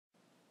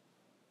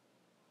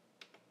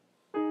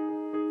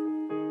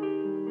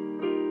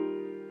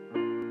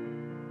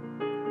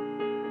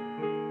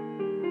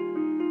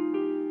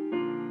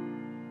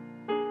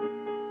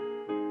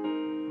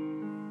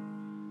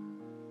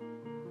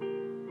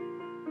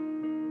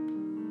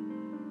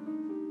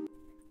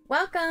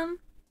Welcome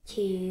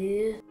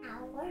to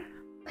our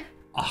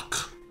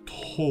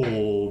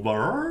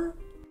October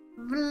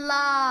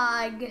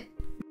vlog.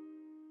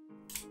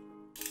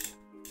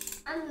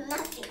 I'm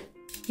nothing.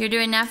 You're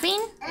doing nothing?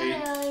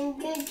 I'm doing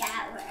the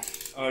shower.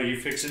 Oh, you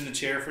fixing the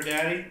chair for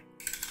Daddy?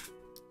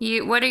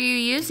 What are you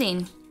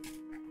using?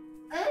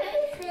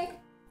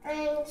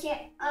 I'm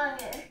check on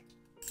it.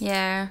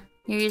 Yeah,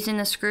 you're using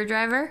the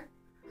screwdriver?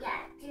 Yeah,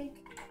 do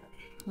that.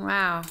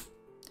 Wow.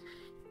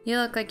 You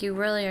look like you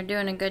really are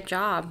doing a good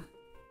job.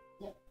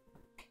 Yep.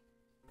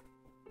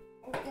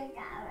 And do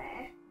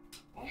shower.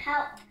 And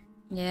help.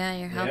 Yeah,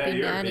 you're helping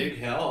you're Daddy. a big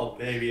help,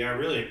 baby. I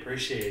really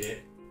appreciate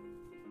it.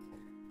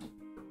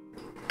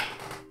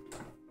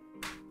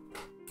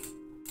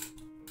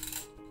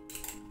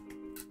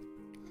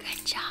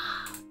 Good job.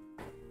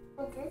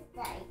 On this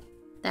side.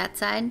 That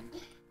side?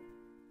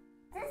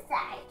 This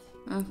side.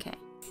 Okay.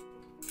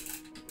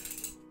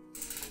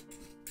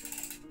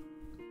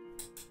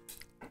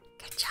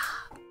 Good job.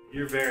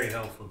 You're very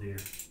helpful, dear.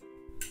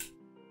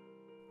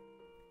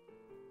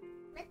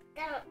 Let's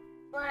go,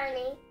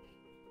 Bonnie.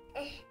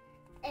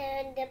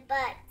 And the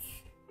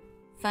butts.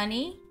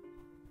 Funny?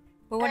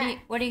 But what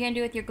are you gonna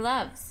do with your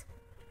gloves?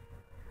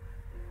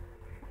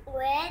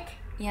 Red?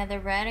 Yeah, they're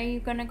red. Are you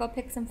gonna go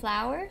pick some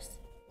flowers?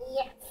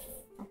 Yes.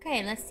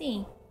 Okay, let's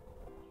see.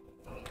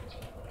 Right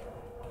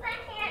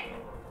here.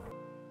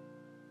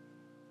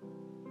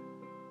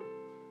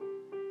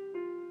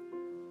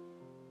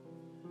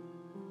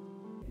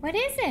 What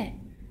is it?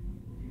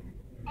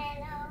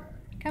 Hello.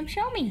 Come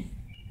show me.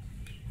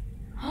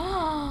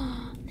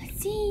 Oh, let's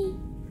see.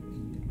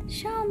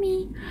 Show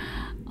me.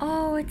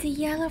 Oh, it's a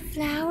yellow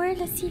flower.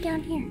 Let's see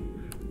down here.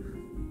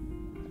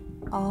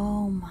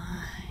 Oh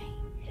my.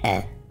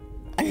 A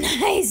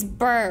nice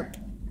burp.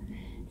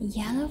 A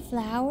yellow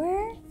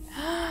flower?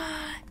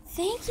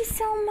 Thank you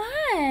so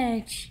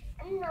much.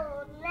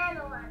 No,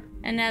 another one.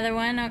 Another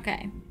one?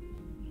 Okay.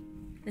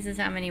 This is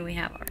how many we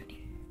have already.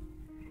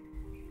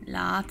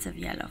 Lots of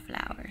yellow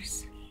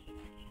flowers.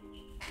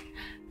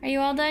 Are you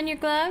all done your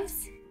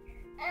gloves?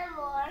 And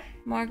more.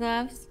 More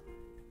gloves?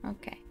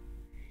 Okay.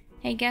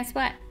 Hey, guess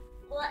what?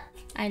 What?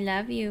 I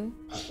love you.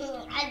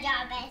 I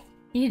got it.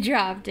 You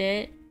dropped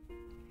it.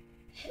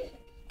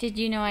 Did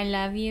you know I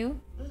love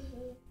you?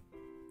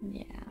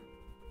 Yeah.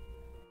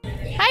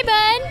 Hi,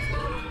 bud.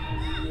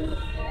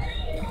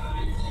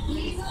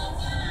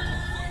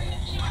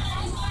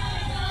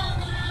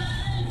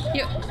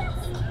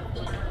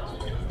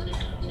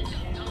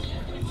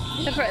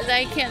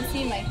 I can't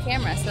see my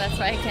camera, so that's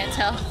why I can't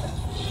tell.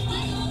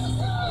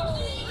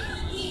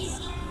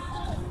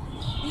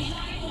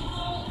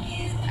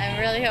 I'm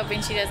really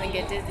hoping she doesn't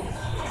get dizzy.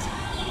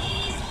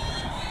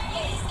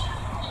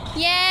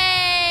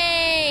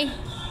 Yay!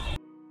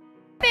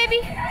 Baby.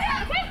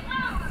 Okay,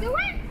 do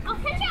it. I'll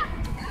catch up.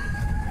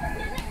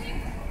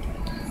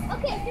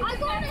 Okay, I'll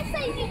go on that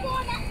side. You go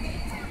on that.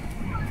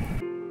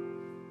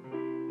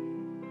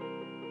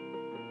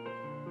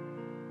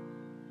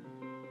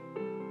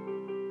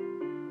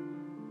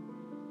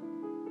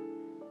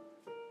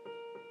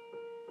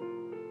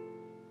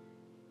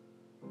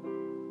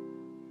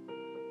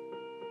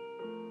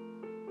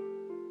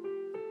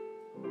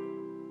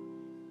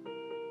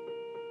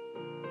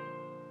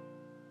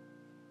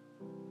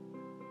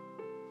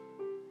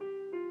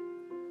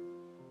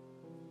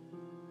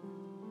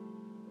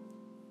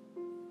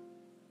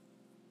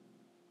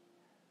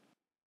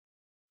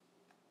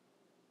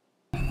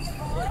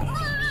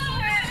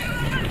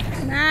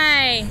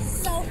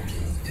 Nice.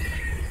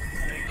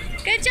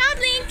 Good job,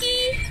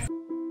 Linky.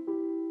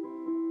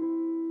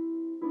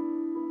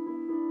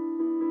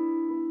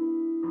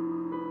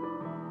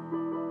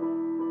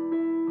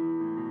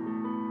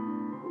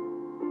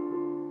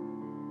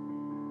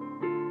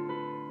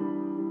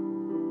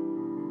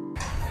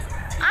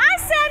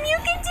 Awesome, you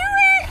can do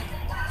it.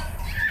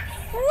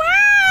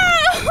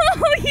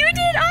 Wow, you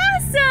did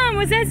awesome.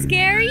 Was that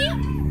scary?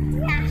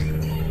 Yeah.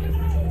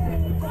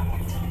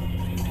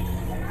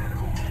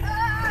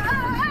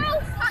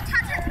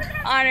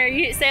 Honor,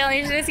 you should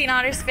have seen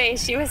Honnor's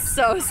face. She was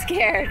so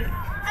scared.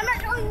 I'm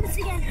not doing this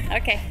again.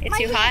 Okay, it's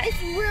too hot?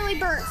 It's really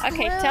burnt.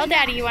 Okay, really tell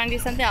Daddy bad. you want to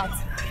do something else.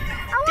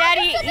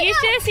 Daddy, You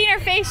should have seen her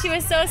face. She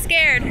was so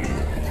scared.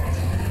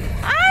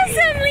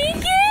 Awesome,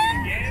 Lincoln!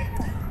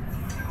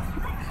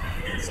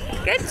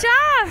 Good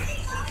job.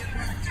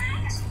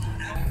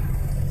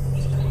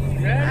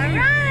 Ready? All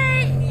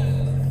right.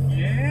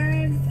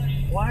 And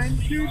 1,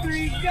 2,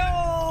 3, go!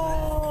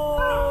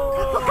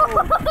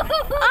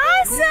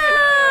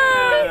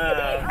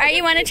 Awesome! All right,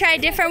 you want to try a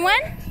different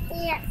one?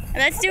 Yeah.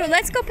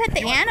 Let's go pet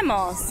the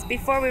animals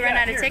before we run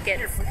out of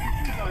tickets.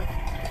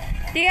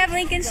 Do you have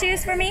Lincoln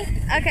shoes for me?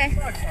 Okay.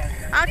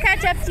 I'll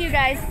catch up to you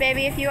guys,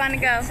 baby, if you want to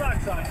go.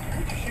 Socks on.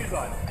 Put your shoes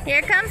on.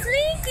 Here comes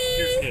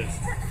Linky. Here's his.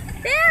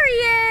 There he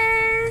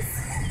is.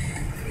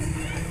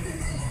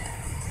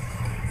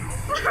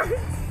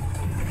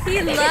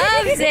 He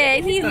loves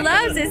it. He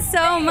loves it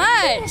so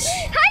much.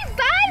 High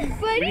five,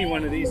 buddy. We need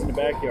one of these in the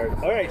backyard.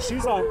 All right,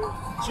 shoes on.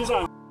 Shoes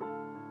on.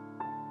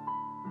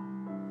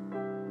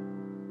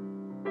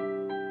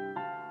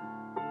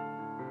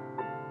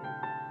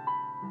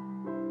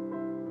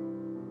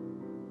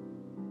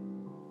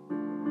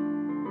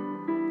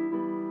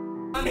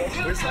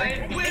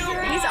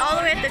 He's all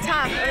the way at the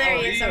top. Oh, there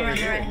he is over on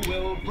the right.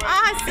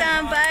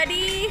 Awesome,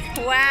 buddy.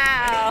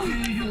 Wow.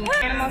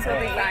 Animals will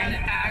be fine.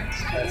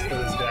 That's for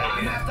this guy.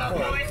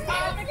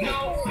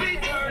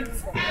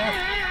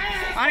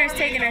 Honor's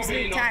taking her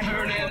sweet time.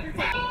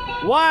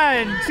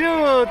 1,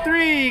 2,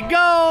 3, go!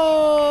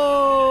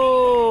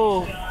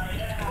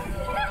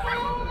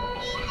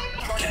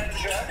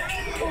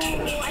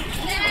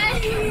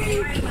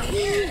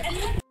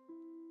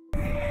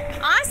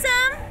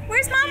 Awesome.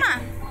 Where's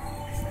Mama?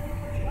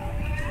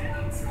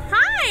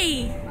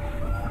 Hi.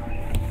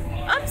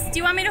 Oops. Do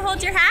you want me to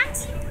hold your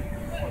hat?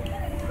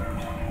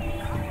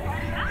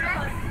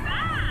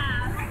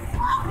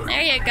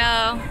 There you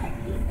go.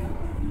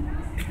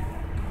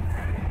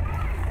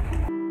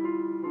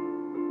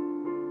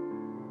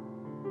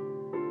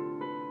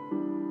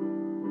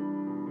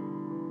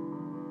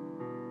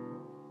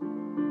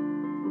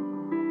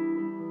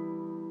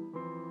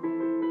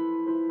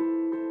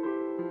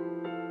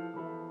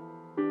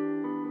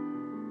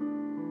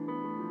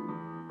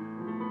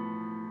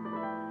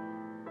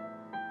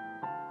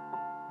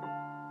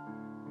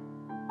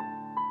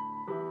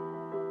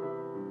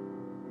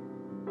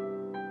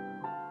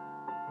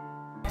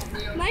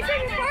 My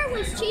favorite part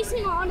was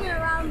chasing Honor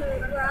around the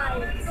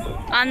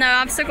ride. On the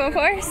obstacle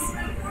course?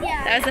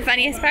 Yeah. That was the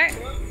funniest part?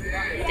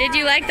 Did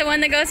you like the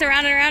one that goes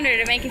around and around, or did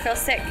it make you feel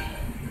sick?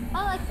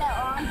 I like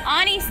that one.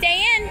 Ani,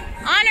 stay in.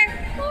 Honor.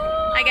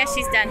 I guess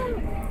she's done.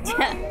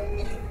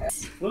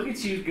 Look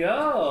at you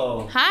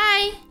go.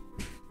 Hi.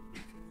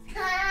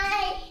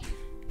 Hi.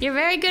 You're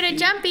very good at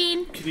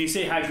jumping. Can you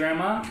say hi,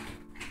 Grandma?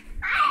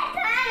 Hi,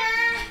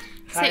 Grandma.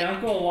 Hi, Say-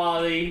 Uncle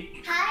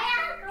Wally.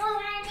 Hi, Uncle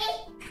Randy.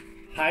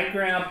 Hi,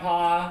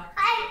 Grandpa.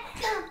 Hi,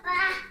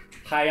 Papa.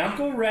 Hi,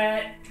 Uncle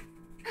Rhett.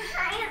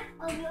 Hi,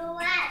 Uncle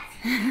Rex.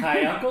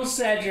 Hi, Uncle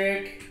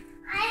Cedric.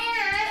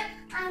 Hi,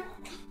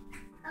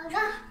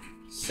 Uncle.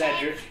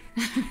 Cedric.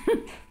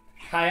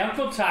 Hi,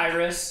 Uncle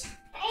Tyrus.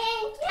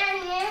 Hi,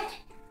 Janet.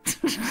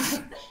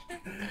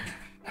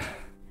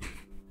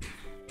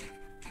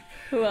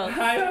 Who else?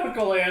 Hi,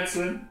 Uncle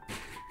Anson.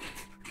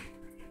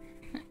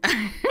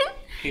 Can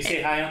you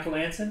say hi, Uncle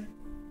Anson?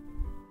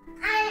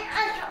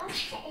 Hi, Uncle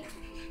Jake.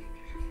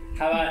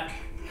 How about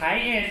hi,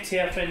 Aunt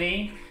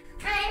Tiffany?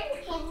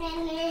 Hi,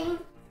 Tiffany.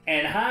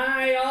 And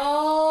hi,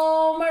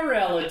 all my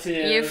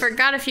relatives. You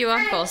forgot a few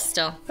uncles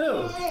still.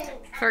 Who?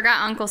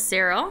 Forgot Uncle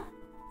Cyril.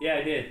 Yeah,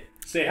 I did.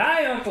 Say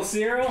hi, Uncle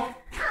Cyril.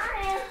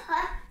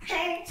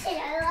 Hi,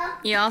 Cyril.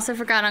 You also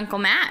forgot Uncle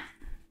Matt.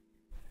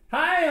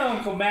 Hi,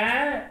 Uncle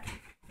Matt.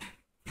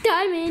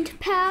 Diamond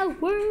power.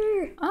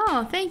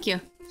 Oh, thank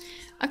you.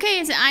 Okay,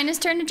 is it Ina's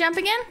turn to jump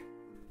again?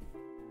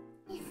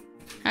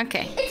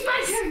 Okay. It's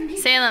my turn.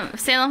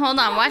 Salem, hold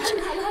on.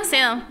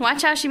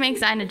 Watch how she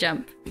makes Ina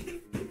jump.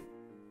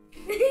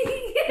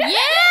 Yeah,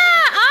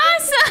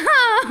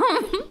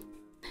 awesome.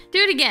 Do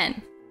it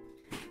again.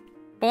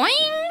 Boing.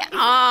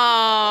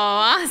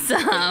 Oh,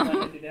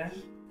 awesome.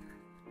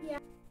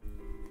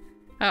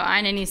 Oh,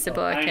 Ina needs to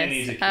blow a Ina kiss.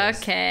 needs a kiss.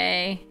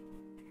 Okay.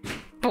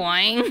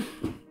 Boing.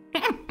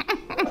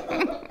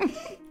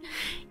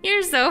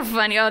 You're so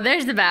funny. Oh,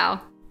 there's the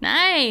bow.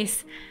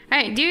 Nice. All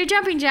right, do your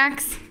jumping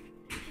jacks.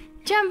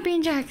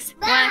 Jumping jacks.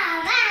 Wow,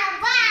 wow,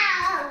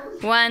 wow.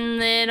 One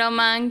little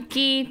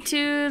monkey,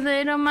 two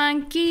little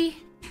monkey.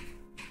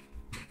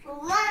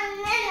 One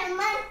little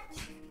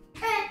monkey.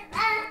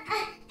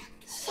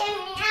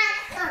 Shimmy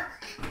up.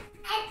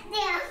 And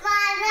then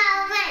fly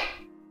away.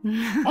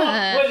 Oh,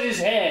 with his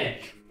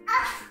head.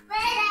 Up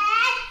with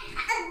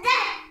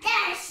it.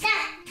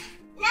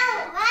 No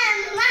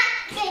one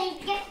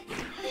monkey.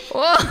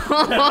 Whoa,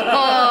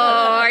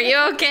 are you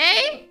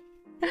okay?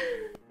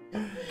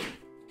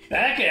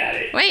 Back at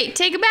it. Wait,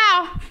 take a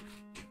bow.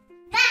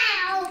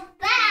 Bow,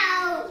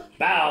 bow.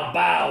 Bow,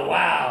 bow,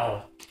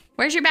 wow.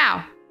 Where's your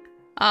bow?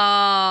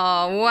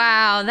 Oh,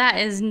 wow, that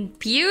is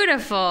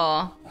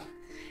beautiful.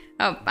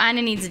 Oh,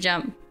 Ina needs a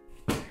jump.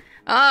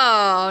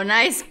 Oh,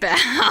 nice bow.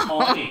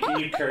 Honey, can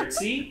you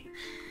curtsy?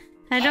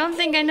 I don't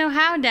think I know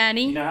how,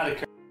 Daddy. You know how to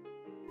curtsy?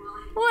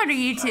 What are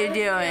you two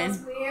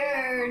doing?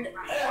 Weird.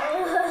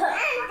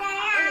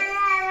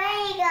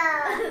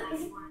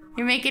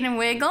 You're making him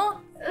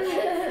wiggle?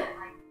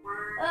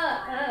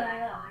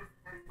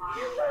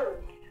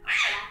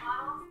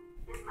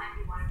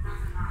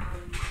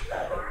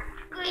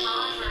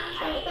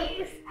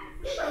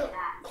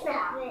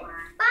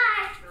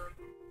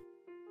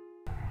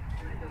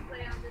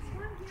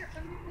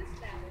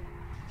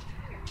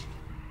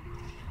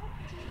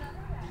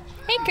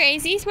 Hey,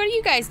 crazies, what are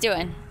you guys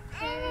doing?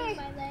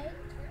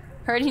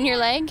 Hurting your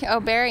leg? Oh,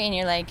 burying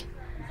your leg.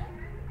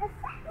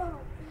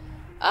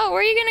 Oh,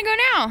 where are you gonna go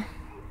now?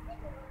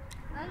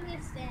 I'm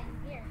gonna stand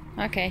here.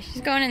 Okay,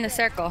 she's going in the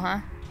circle,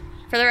 huh?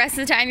 For the rest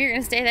of the time, you're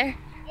gonna stay there?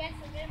 Yes,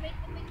 I'm gonna make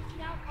the biggest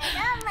jump.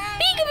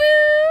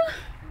 Peekaboo!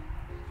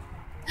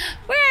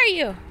 Where are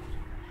you?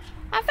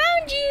 I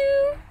found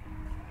you!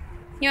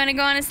 You wanna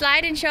go on a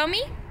slide and show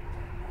me?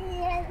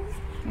 Yes.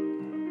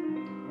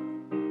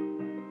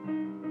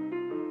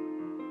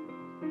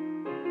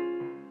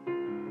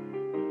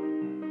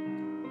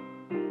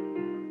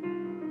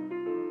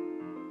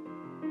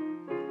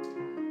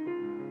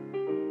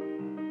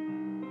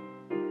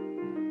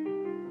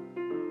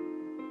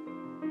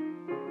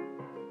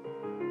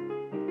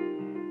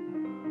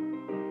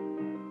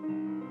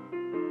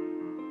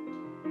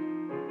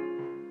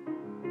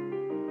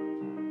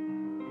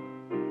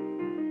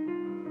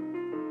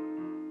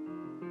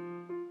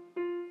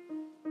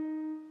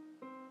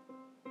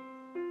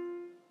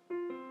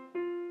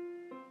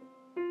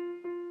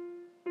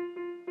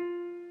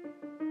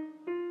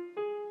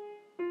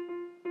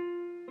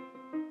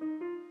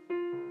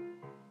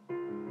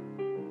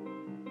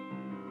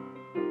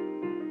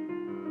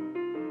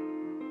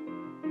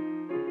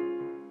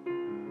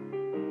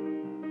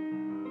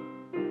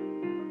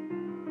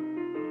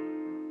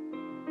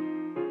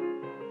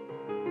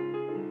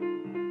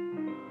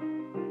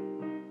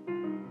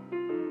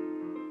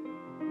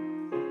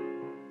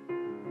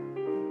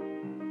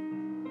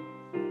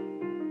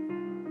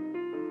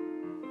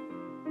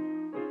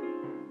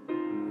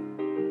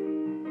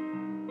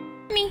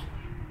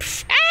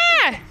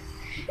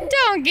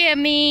 Don't get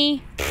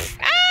me.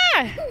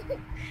 Ah!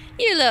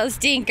 You little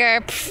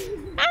stinker.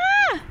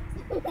 Ah!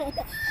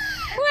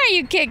 Why are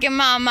you kicking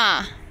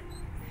Mama?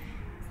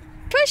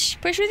 Push.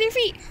 Push with your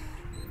feet.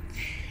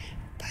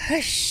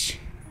 Push.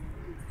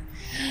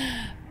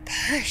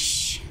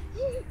 Push.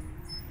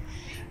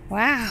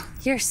 Wow,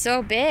 you're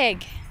so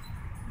big.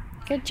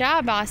 Good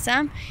job,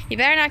 awesome. You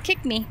better not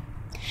kick me.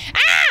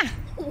 Ah!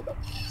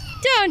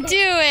 Don't do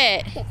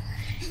it.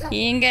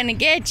 He ain't gonna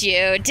get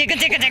you. Tickle,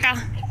 tickle, tickle.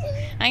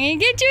 I'm gonna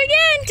get you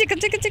again. Tickle,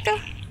 tickle, tickle.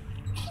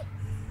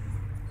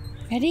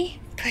 Ready?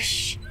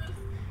 Push.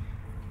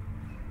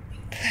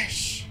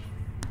 Push.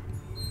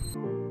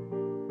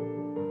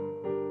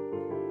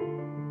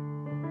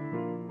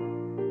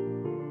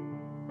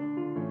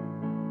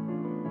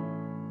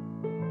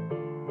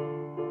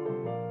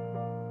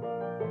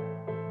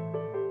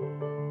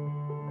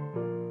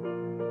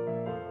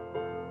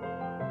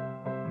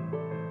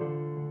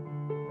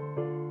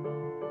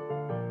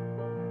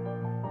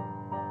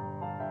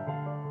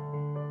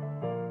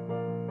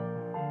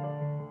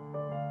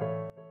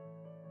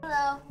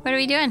 Hello. What are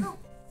we doing?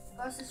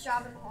 Grossest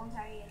job in the whole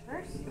entire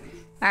universe?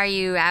 Are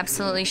you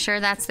absolutely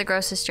sure that's the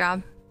grossest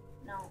job?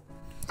 No.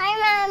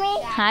 Hi,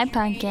 Mommy. Hi,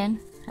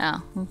 Pumpkin.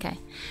 Oh, okay.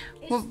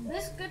 Is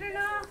this good or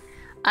not?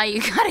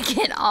 You gotta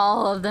get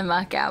all of the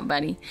muck out,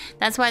 buddy.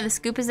 That's why the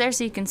scoop is there,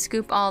 so you can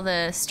scoop all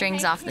the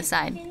strings off the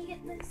side. Can you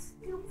get the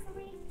scoop for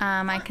me?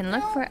 I can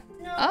look for it.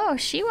 No. Oh,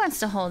 she wants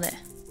to hold it.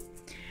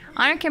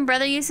 Honor, can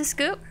brother use the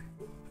scoop?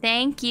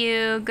 Thank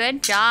you.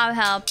 Good job,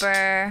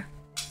 helper.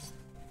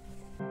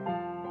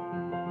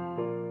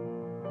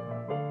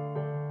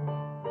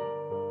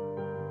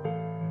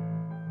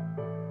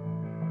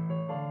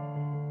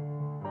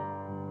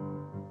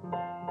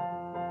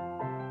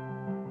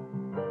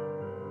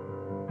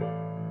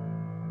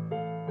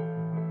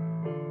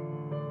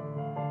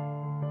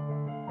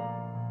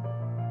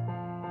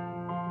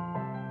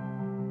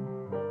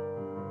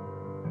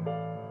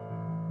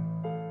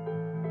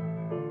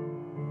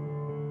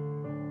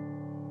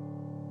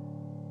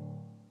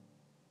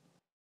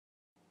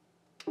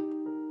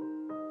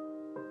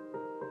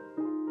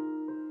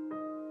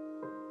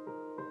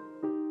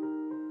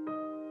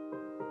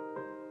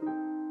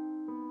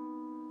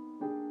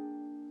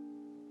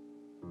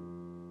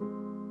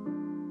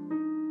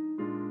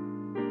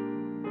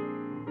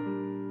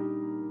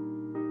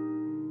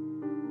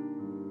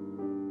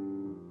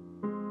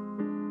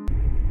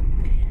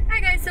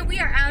 So we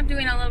are out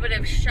doing a little bit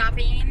of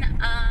shopping.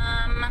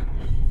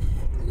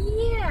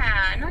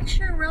 Yeah, not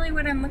sure really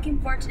what I'm looking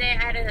for today.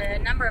 I had a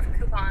number of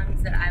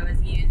coupons that I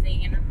was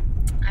using.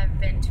 I've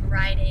been to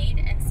Rite Aid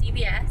and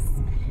CVS,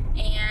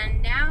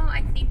 and now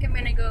I think I'm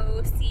gonna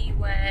go see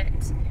what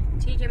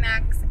TJ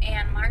Maxx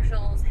and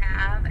Marshalls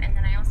have, and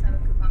then I also have a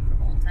coupon for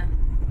Ulta.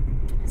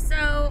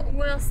 So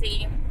we'll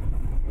see.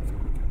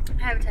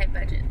 I have a tight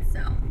budget,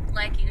 so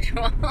like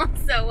usual.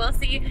 So we'll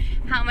see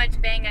how much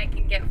bang I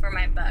can get for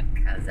my buck.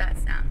 How's that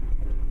sound?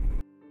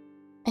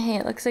 Hey,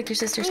 it looks like your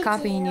sister's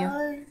copying you.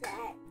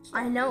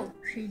 I know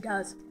she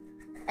does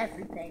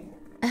everything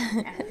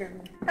after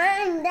me.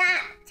 I'm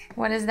that.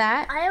 What is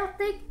that? I don't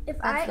think if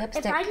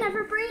lipstick. I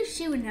never breathe,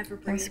 she would never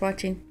I'm breathe.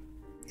 swatching.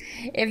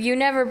 If you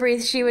never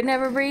breathe, she would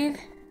never breathe.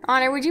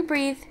 Honor, would you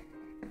breathe?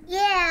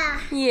 Yeah.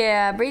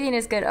 Yeah, breathing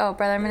is good. Oh,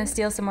 brother, I'm gonna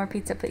steal some more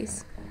pizza,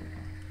 please.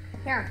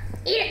 Here,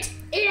 eat it.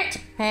 Eat it.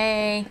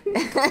 Hey.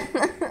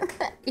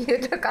 You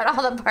took out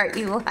all the part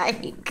you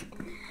like.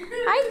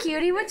 Hi,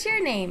 cutie. What's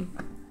your name?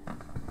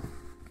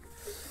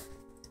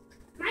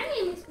 My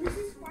name is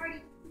Mrs.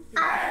 Party.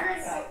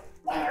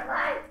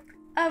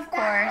 Of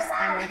course,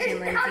 I'm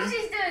watching How Lindsay.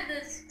 she's doing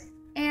this.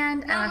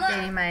 And I'm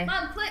updating my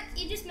Mom, quick,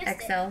 you just missed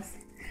Excels.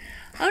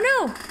 Oh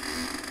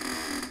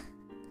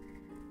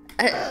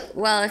no!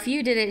 Well, if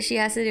you did it, she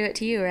has to do it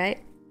to you, right?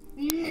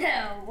 it.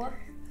 No.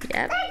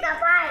 Yep. Take a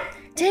bite.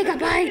 Take a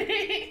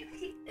bite!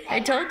 I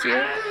told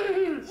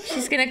you.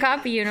 She's gonna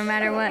copy you no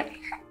matter what.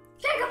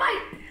 Take a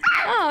bite.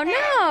 Oh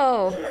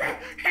no!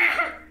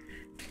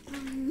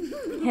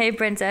 Hey,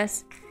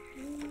 princess.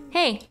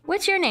 Hey,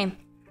 what's your name?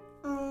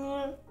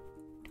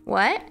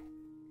 What?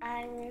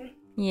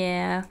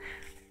 Yeah.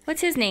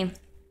 What's his name?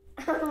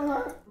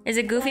 Is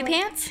it Goofy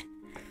Pants?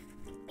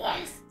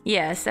 Yes.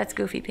 Yes, that's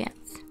Goofy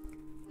Pants.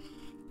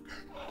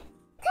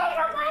 Take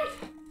a bite.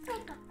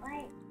 Take a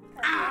bite.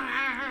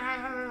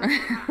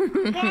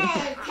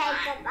 Yay,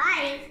 take a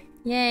bite.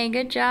 Yay,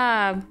 good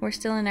job. We're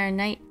still in our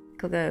night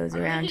clothes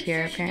around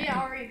here, She apparently.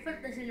 already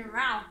put this in her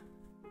mouth.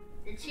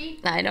 Did she?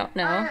 I don't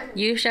know.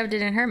 You shoved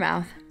it in her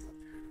mouth.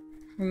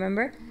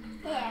 Remember?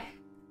 Yeah.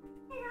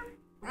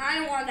 I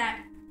don't want that.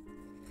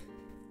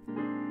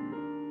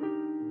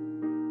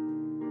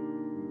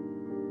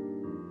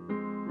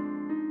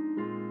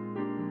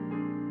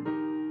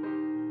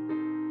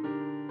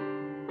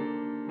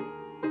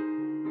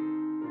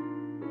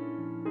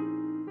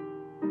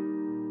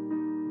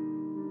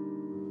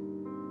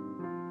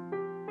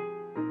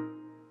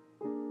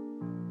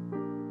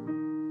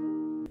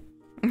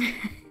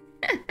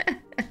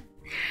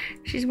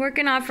 She's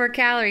working off her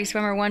calories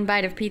from her one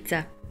bite of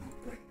pizza.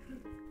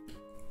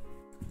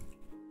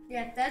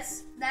 Yeah, that's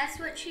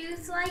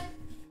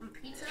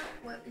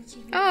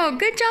Oh,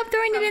 good job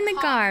throwing it in the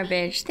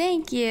garbage.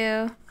 Thank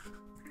you.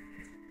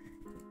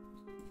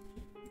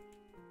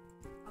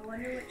 I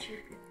wonder what you.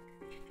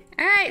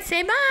 Alright,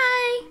 say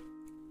bye.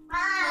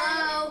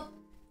 Hello.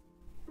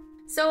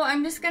 So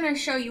I'm just gonna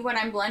show you what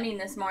I'm blending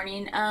this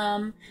morning.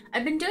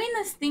 I've been doing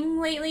this thing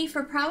lately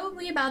for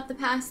probably about the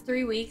past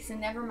 3 weeks, and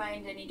never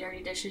mind any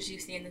dirty dishes you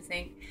see in the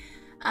sink.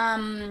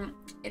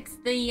 It's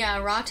the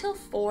raw till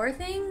 4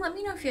 thing. Let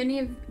me know if any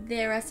of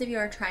the rest of you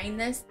are trying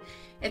this.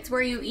 It's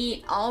where you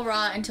eat all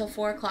raw until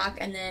 4 o'clock,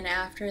 and then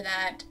after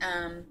that,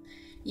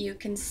 you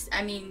can,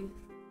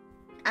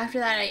 after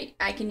that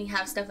I can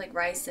have stuff like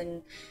rice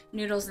and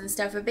noodles and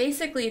stuff, but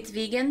basically it's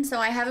vegan, so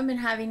I haven't been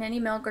having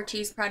any milk or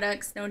cheese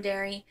products, no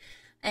dairy,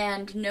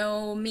 and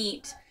no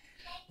meat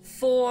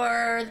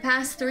for the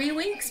past 3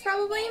 weeks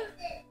probably.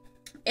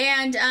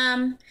 And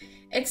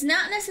it's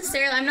not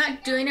necessarily, I'm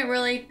not doing it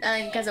really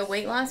as a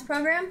weight loss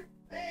program.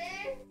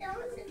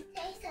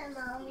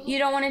 You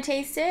don't want to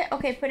taste it?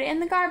 Okay, put it in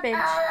the garbage.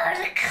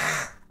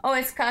 Oh,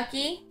 it's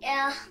cucky?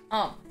 Yeah.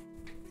 Oh.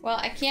 Well,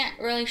 I can't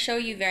really show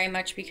you very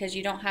much because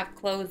you don't have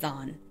clothes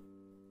on.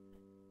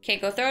 Okay,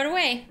 go throw it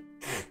away.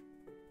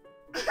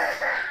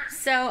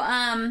 So,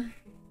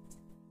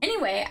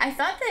 anyway, I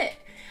thought that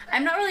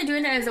I'm not really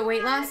doing it as a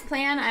weight loss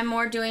plan. I'm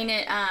more doing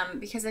it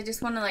because I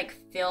just want to like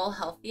feel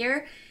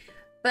healthier.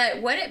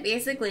 But what it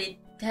basically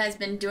has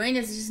been doing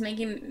is just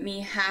making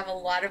me have a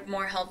lot of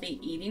more healthy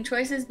eating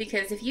choices,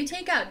 because if you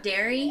take out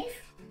dairy,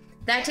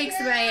 that takes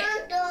away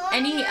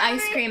any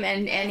ice cream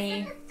and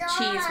any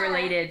cheese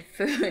related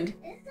food.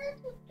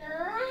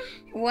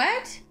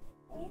 What?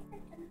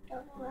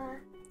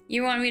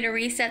 You want me to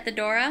reset the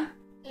Dora?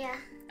 Yeah.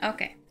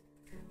 Okay.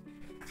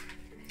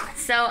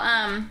 So,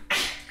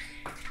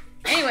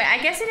 anyway, I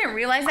guess I didn't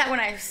realize that when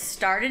I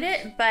started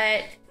it,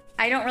 but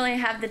I don't really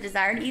have the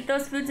desire to eat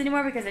those foods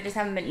anymore because I just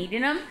haven't been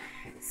eating them.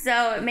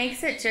 So it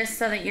makes it just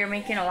so that you're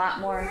making a lot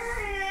more,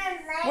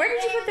 where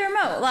did you put the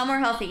remote? A lot more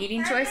healthy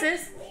eating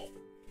choices.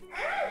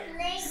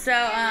 So,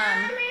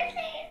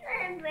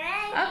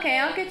 okay,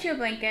 I'll get you a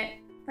blanket.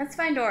 Let's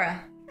find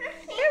Dora.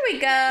 Here we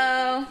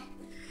go.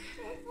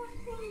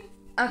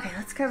 Okay,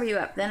 let's cover you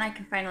up. Then I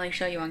can finally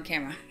show you on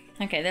camera.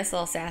 Okay, this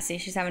little sassy.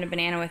 She's having a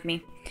banana with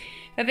me.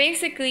 But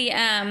basically,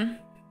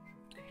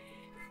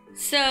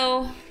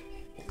 so,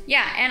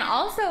 yeah, and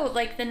also,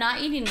 like, the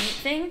not eating meat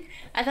thing,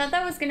 I thought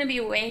that was going to be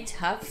way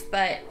tough,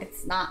 but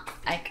it's not,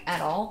 like,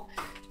 at all.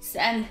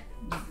 And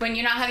when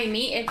you're not having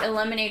meat, it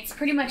eliminates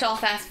pretty much all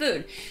fast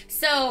food.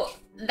 So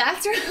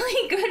that's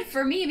really good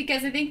for me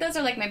because I think those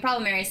are like my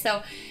problem areas.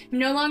 So I'm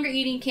no longer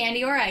eating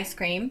candy or ice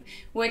cream,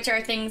 which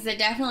are things that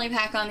definitely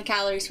pack on the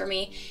calories for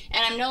me.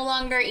 And I'm no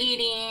longer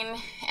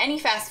eating any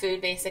fast food,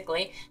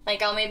 basically.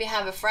 Like, I'll maybe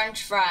have a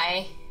French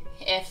fry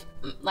if,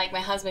 like, my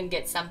husband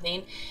gets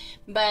something.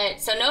 But,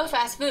 so no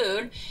fast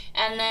food.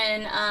 And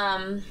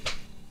then,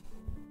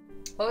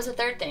 what was the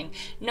third thing?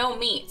 No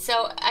meat.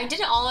 So I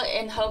did it all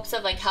in hopes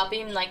of like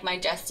helping like my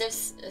digestive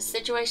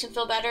situation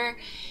feel better.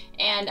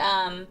 And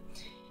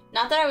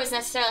not that I was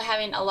necessarily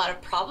having a lot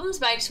of problems,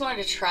 but I just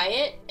wanted to try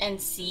it and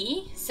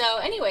see. So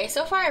anyway,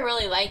 so far I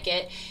really like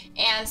it.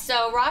 And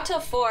so raw till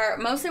 4,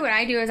 mostly what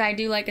I do is I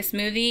do like a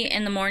smoothie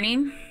in the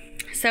morning.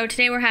 So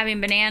today we're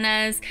having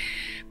bananas,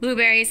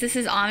 blueberries, this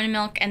is almond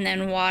milk, and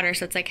then water.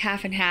 So it's like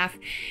half and half.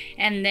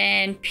 And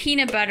then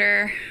peanut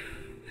butter.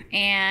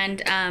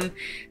 And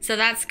so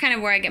that's kind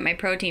of where I get my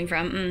protein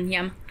from.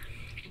 Yum.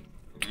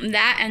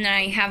 That, and then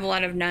I have a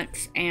lot of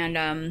nuts, and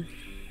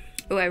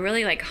oh, I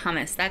really like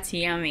hummus. That's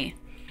yummy.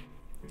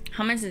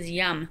 Hummus is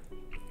yum.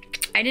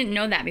 I didn't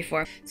know that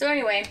before. So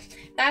anyway,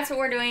 that's what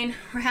we're doing.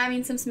 We're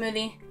having some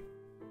smoothie.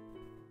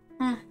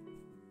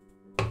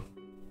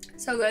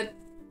 So good.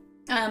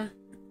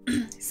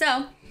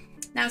 So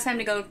now it's time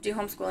to go do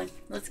homeschooling.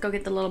 Let's go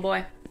get the little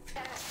boy.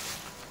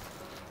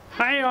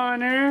 Hi,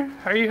 Honor.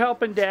 Are you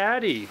helping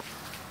Daddy?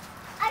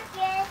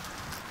 Okay.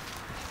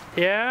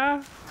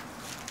 Yeah?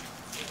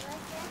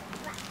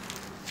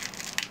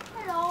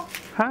 Hello.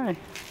 Hi.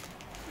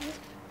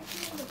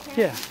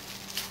 Yeah.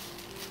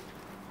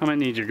 I might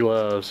need your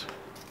gloves.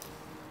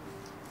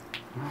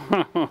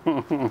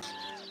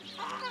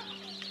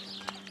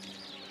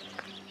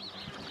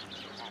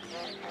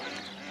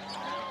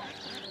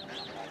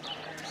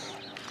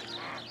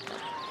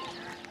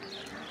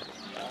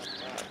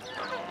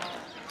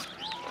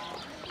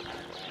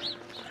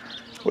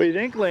 What do you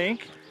think,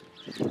 Link?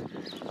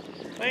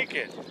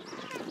 Lincoln.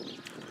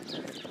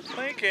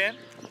 Lincoln,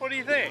 what do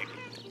you think?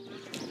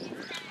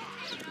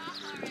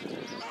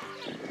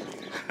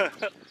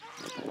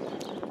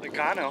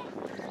 Lugano.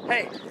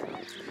 Hey,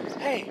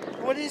 hey,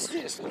 what is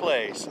this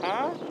place,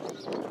 huh?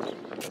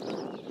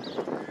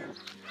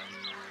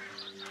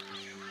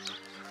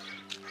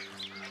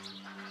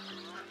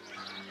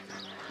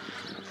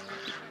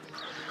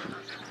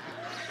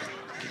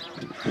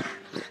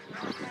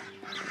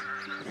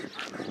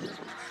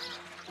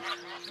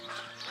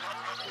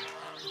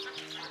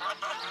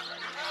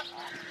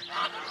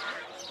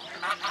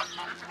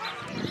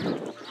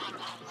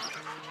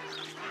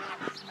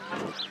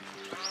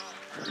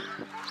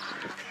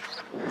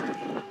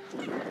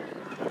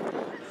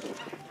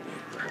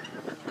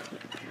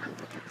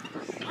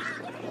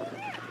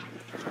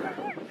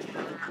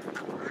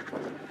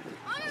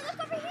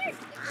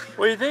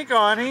 What do you think,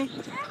 Ani?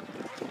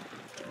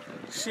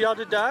 See all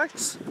the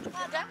ducks? The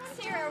ducks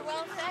here are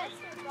well fed.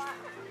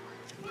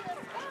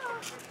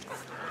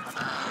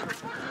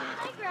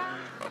 Hi, Grandma.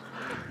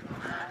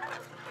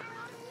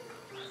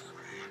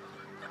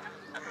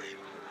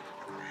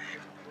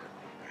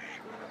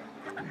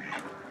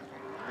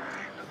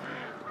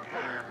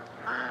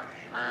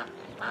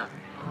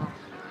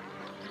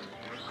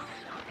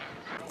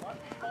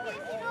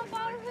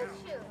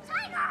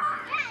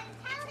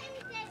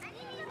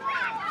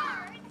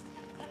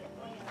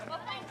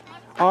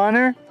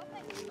 Honor?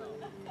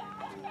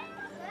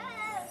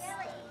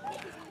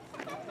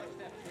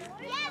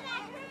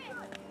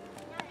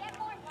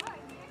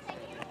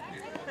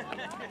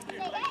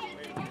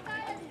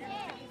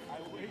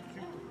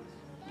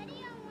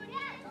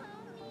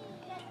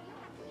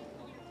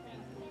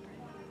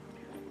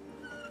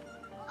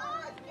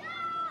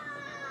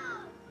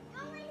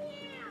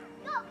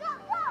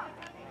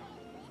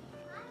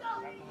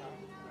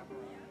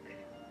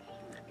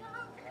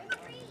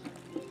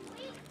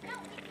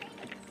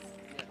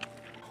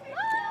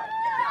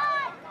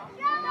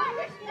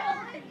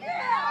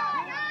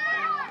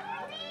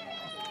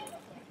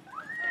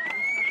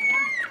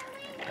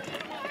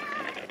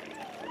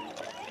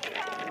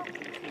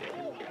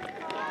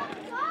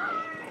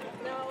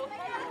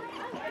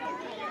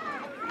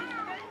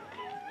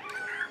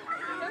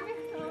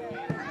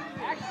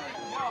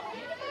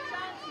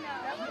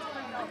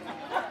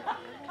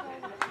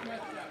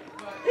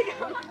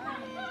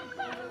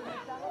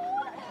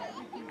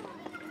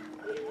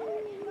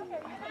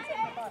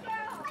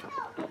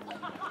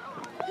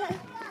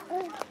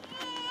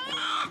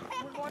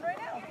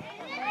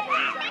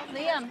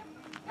 Liam.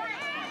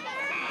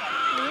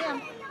 Liam.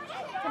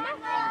 Come on.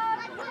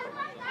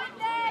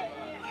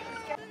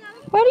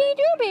 What are you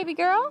doing, baby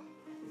girl?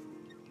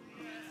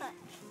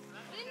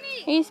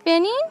 Are you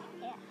spinning?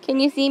 Can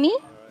you see me?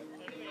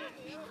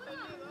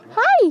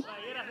 Hi.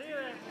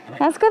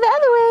 Let's go the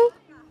other way.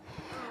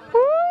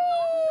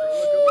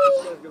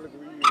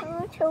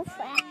 Oh, too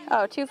fast.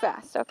 Oh, too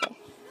fast. Okay.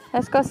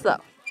 Let's go slow.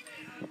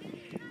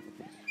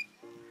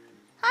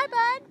 Hi,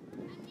 bud.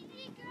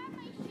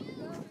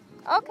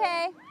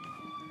 Okay.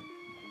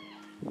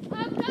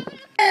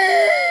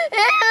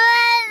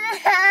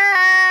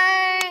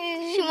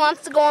 She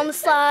wants to go on the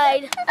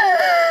slide.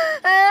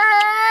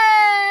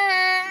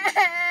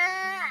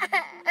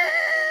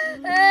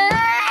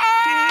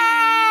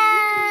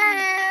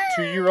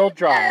 2-year-old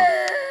drawing.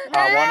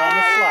 One on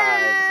the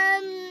slide.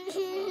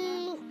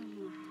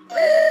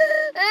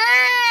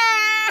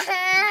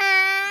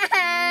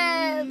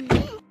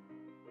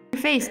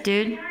 Your face,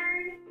 dude.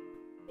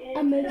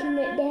 I'm making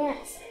it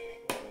dance.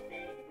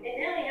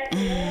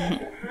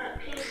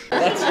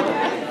 That's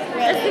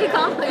an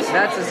accomplishment.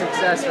 That's a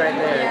success right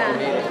there.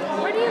 Yeah.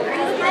 What do you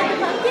like the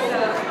pumpkin?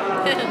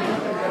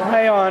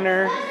 Hi,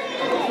 Honor.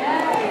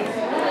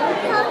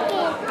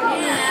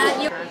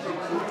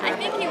 I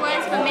think he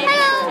was, but maybe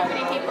there's too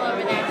many people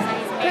over there, so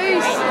he's making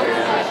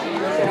right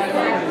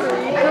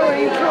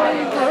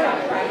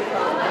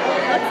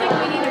Looks like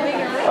we need a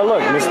bigger room. Oh,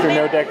 look, Mr.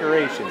 No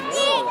Decorations.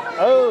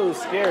 Oh,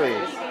 scary.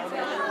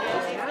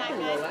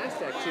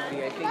 Last activity,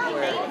 I think,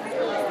 where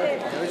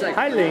it was like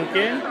Hi,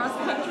 Lincoln.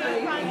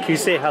 Can you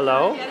say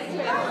hello?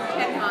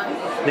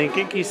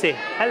 Lincoln, can you say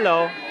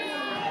hello?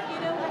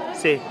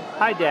 Say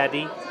hi,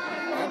 Daddy.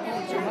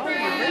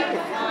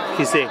 Can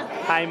you say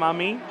hi,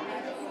 Mommy?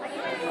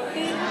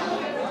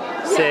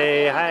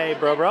 Say hi,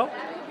 bro.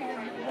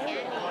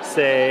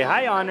 Say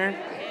hi, Honor.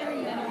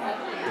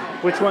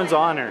 Which one's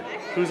Honor?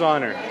 Who's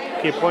Honor?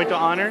 Can you point to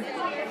Honor?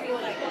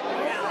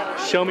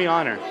 Show me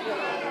Honor.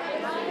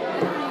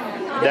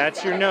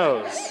 That's your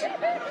nose.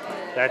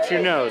 That's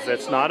your nose.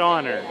 That's not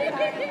Honor.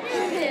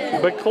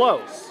 But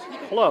close.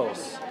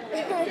 Close.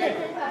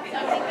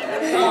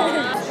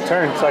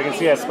 Turn so I can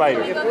see that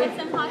spider.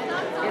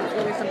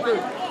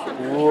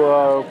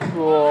 Whoa,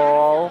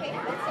 cool.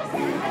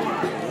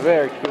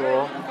 Very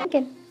cool.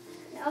 Lincoln.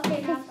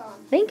 Okay, that's on.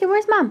 Lincoln,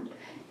 where's Mom?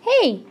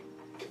 Hey,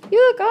 you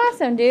look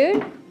awesome,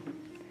 dude.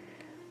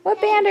 What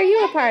band are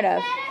you a part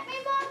of? My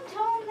mom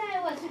told me that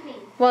it wasn't me.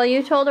 Well,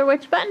 you told her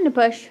which button to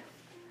push.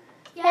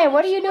 Hey,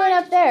 what are you doing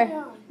up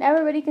there?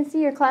 Everybody can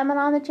see you're climbing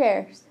on the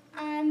chairs.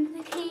 I'm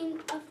the king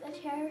of the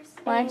chairs.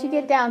 Why don't you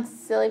get down,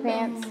 silly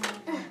pants?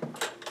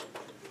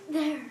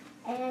 There.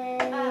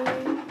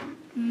 And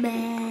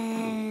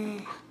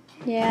man.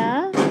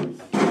 Yeah?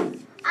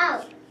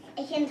 Oh,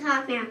 I can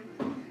talk now.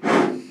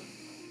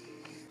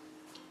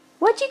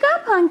 What you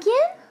got, Pumpkin?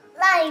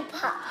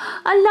 Lollipop.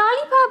 A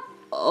lollipop?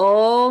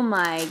 Oh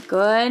my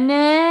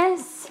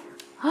goodness.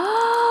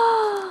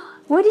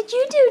 What did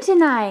you do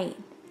tonight?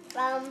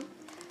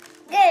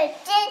 Good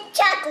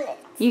chocolate.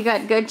 You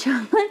got good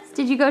chocolates?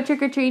 Did you go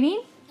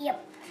trick-or-treating?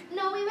 Yep.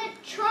 No, we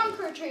went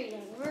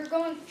trunk-or-treating. We're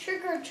going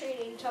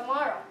trick-or-treating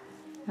tomorrow.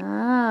 Oh.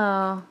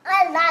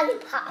 A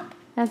lollipop.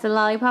 That's a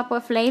lollipop.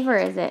 What flavor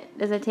is it?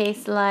 Does it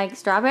taste like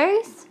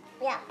strawberries?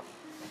 Yeah.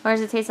 Or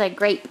does it taste like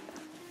grape?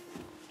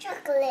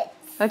 Chocolate.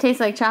 Oh, it tastes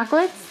like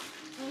chocolates?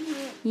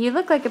 You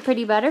look like a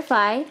pretty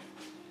butterfly.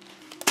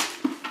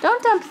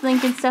 Don't dump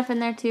Lincoln stuff in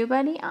there too,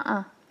 buddy.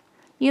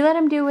 You let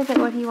him do with it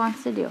what he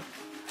wants to do.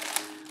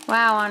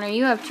 Wow, Honor,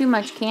 you have too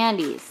much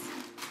candies.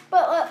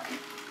 But look,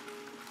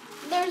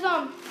 there's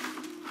where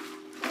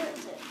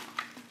is it?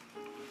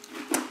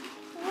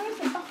 Where is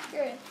it? Oh,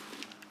 here it is.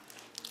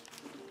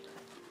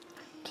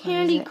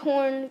 Candy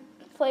corn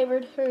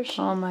flavored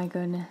Hershey. Oh my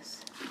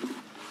goodness.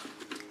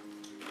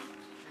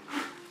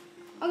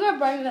 I'm gonna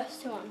bring this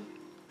to him.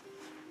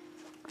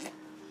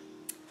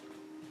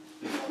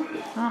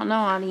 I don't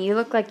know, Honey. You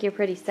look like you're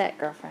pretty set,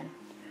 girlfriend.